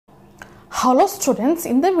Hello students,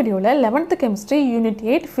 in the video 11th chemistry unit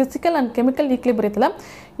 8 physical and chemical equilibrium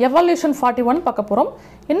evaluation 41 பார்க்க போறோம்.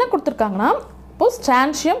 என்ன கொடுத்திருக்காங்கன்னா இப்போ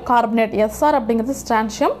strontium carbonate SR அப்படிங்கிறது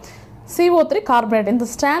strontium CO3 carbonate. இந்த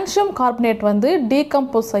strontium carbonate வந்து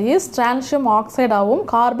decompose ஆகி strontium oxide ஆவும்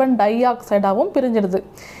carbon dioxide ஆவும் பிரிஞ்சிடுது.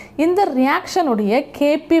 இந்த reaction உடைய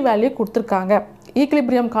Kp value கொடுத்திருக்காங்க.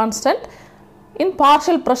 Equilibrium constant in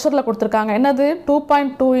partial pressure ல கொடுத்திருக்காங்க. என்னது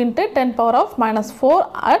 2.2 into 10 power of minus 4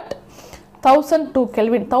 at 1002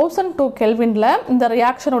 Kelvin. 1002 Kelvin ல இந்த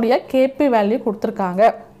reaction உடைய Kp value கொடுத்திருக்காங்க.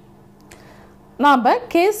 நாம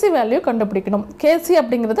Kc value கண்டுபிடிக்கணும். Kc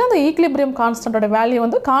அப்படிங்கிறது அந்த equilibrium constant ஓட value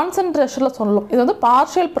வந்து concentration ல சொல்லணும். இது வந்து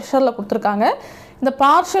partial pressure ல கொடுத்திருக்காங்க. இந்த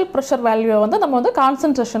partial pressure value வந்து நம்ம வந்து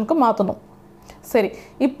concentration க்கு மாத்தணும். சரி,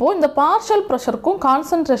 இப்போ இந்த partial pressure க்கும்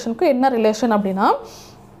concentration க்கும் என்ன relation அப்படினா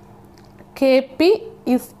Kp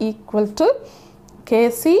is equal to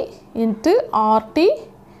Kc into RT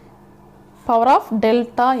power of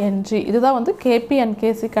delta Ng. இதுதான் வந்து Kp and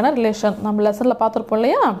Kc கான ரிலேஷன். நம்ம லெசன்ல பார்த்திருப்போம்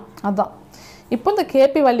இல்லையா? அதான். இப்போ இந்த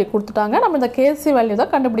Kp வேல்யூ கொடுத்துட்டாங்க. நம்ம இந்த Kc வேல்யூ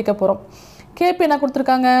தான் கண்டுபிடிக்க போறோம். Kp என்ன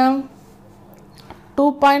கொடுத்திருக்காங்க?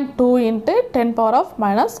 2.2 into 10 power of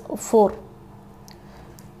minus 4.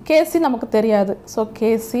 Kc நமக்கு தெரியாது. So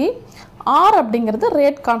Kc R அப்படிங்கிறது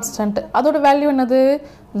ரேட் கான்ஸ்டன்ட். அதோட வேல்யூ என்னது?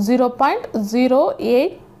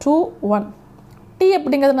 0.0821. T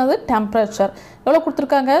அப்படிங்கிறது என்னது? டெம்பரேச்சர். எவ்வளவு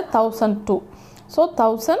கொடுத்திருக்காங்க? 1002. So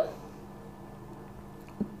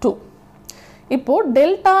 1002. இப்போ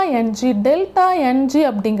டெல்டா Ng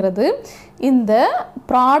அப்படிங்கிறது இந்த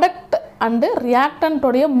ப்ராடக்ட் அண்ட் ரியாக்டன்ட்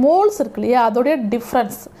உடைய மோல்ஸ் இருக்கு இல்லையா, அதோடைய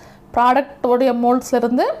டிஃபரன்ஸ். ப்ராடக்ட் உடைய மோல்ஸ்ல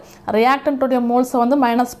இருந்து ரியாக்டன்ட் உடைய மோல்ஸை வந்து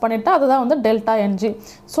மைனஸ் பண்ணிட்டா அதுதான் வந்து டெல்டா Ng.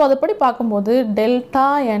 ஸோ அதுபடி பார்க்கும்போது டெல்டா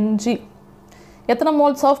Ng எத்தனை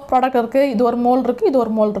மோல்ஸ் ஆஃப் ப்ராடக்ட் இருக்கு? இது ஒரு மோல் இருக்கு, இது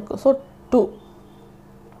ஒரு மோல் இருக்கு. ஸோ 2.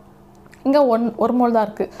 இங்கே ஒரு மோல் தான்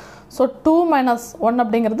இருக்குது. ஸோ 2 minus 1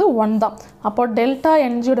 அப்படிங்கிறது 1 தான். அப்போ டெல்டா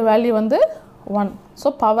Ngயோட வேல்யூ வந்து 1. ஸோ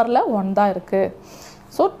பவரில் 1 தான் இருக்குது.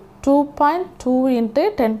 So 2.2 into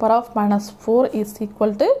 10 power of minus 4 is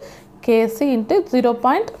equal to Kc into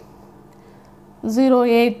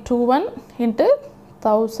 0.0821 into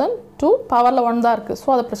 1002. பவரில் 1 தான் இருக்குது. ஸோ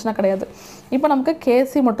அது பிரச்சனை கிடையாது. இப்போ நமக்கு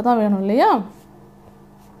Kc மட்டும் தான் வேணும் இல்லையா?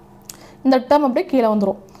 இந்த டேர்ம் அப்படியே கீழே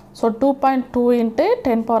வந்துடும். So 2.2 into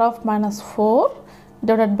 10 power of minus 4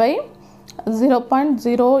 divided by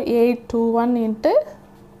 0.0821 into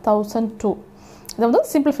 1002. இதை வந்து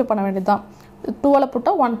சிம்பிளிஃபை பண்ண வேண்டியதுதான். 2ஆல்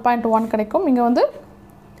போட்டால் 1.1 கிடைக்கும். இங்கே வந்து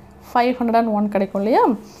 501 கிடைக்கும் இல்லையா?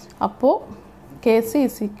 அப்போது Kc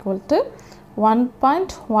is equal to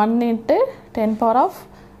 1.1 into 10 power of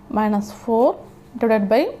minus 4 divided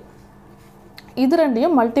by இது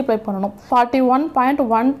ரெண்டையும் மல்டிப்ளை பண்ணணும்.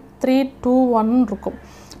 41.1321 இருக்கும்.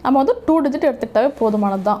 நம்ம வந்து 2 டிஜிட் எடுத்துக்கிட்டாவே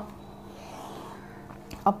போதுமானது தான்.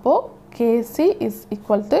 அப்போது Kc is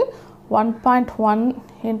equal to 1.1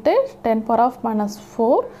 into 10 power of minus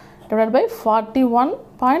 4 divided by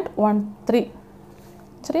 41.13.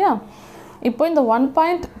 சரியா? இப்போ இந்த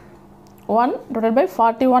 1.1 divided by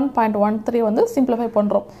 41.13 வந்து சிம்பிளிஃபை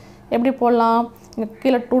பண்ணுறோம். எப்படி போடலாம்? இங்கே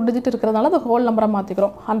கீழே 2 டிஜிட் இருக்கிறதுனால அது ஹோல் நம்பரை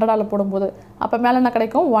மாற்றிக்கிறோம் 100ஆல் போடும்போது. அப்போ மேலே என்ன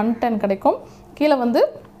கிடைக்கும்? 110 கிடைக்கும். கீழே வந்து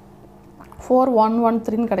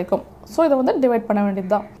 4113 கிடைக்கும். ஸோ இதை வந்து டிவைட் பண்ண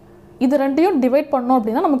வேண்டியது தான். இது ரெண்டையும் டிவைட் பண்ணோம்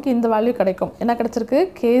அப்படின்னா நமக்கு இந்த வேல்யூ கிடைக்கும். என்ன கிடைச்சிருக்கு?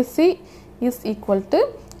 Kc is equal to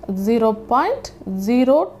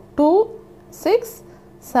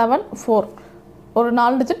 0.02674. ஒரு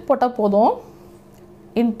 4 டிஜிட் போட்டால் போதும்.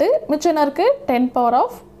 இன்ட்டு மிச்சம் என்ன இருக்குது? 10 power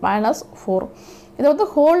of minus 4. இதை வந்து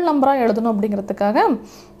ஹோல் நம்பராக எழுதணும் அப்படிங்கிறதுக்காக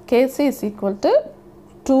Kc is equal to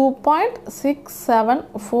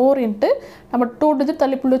 2.674 into நம்ம 2 டிஜிட்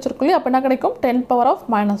தள்ளி புள்ளி வச்சிருக்கோம் இல்லையா? அப்போ என்ன கிடைக்கும்? 10 power of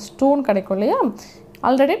minus 2 கிடைக்கும் இல்லையா?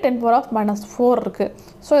 ஆல்ரெடி 10 power of minus 4 இருக்குது.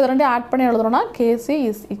 ஸோ இதை ரெண்டு ஆட் பண்ணி எழுதுறோம்னா Kc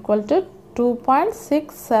is equal to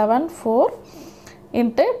 2.674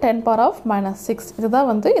 into 10 power of minus 6. இதுதான்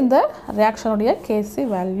வந்து இந்த ரியாக்ஷனுடைய Kc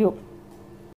வேல்யூ.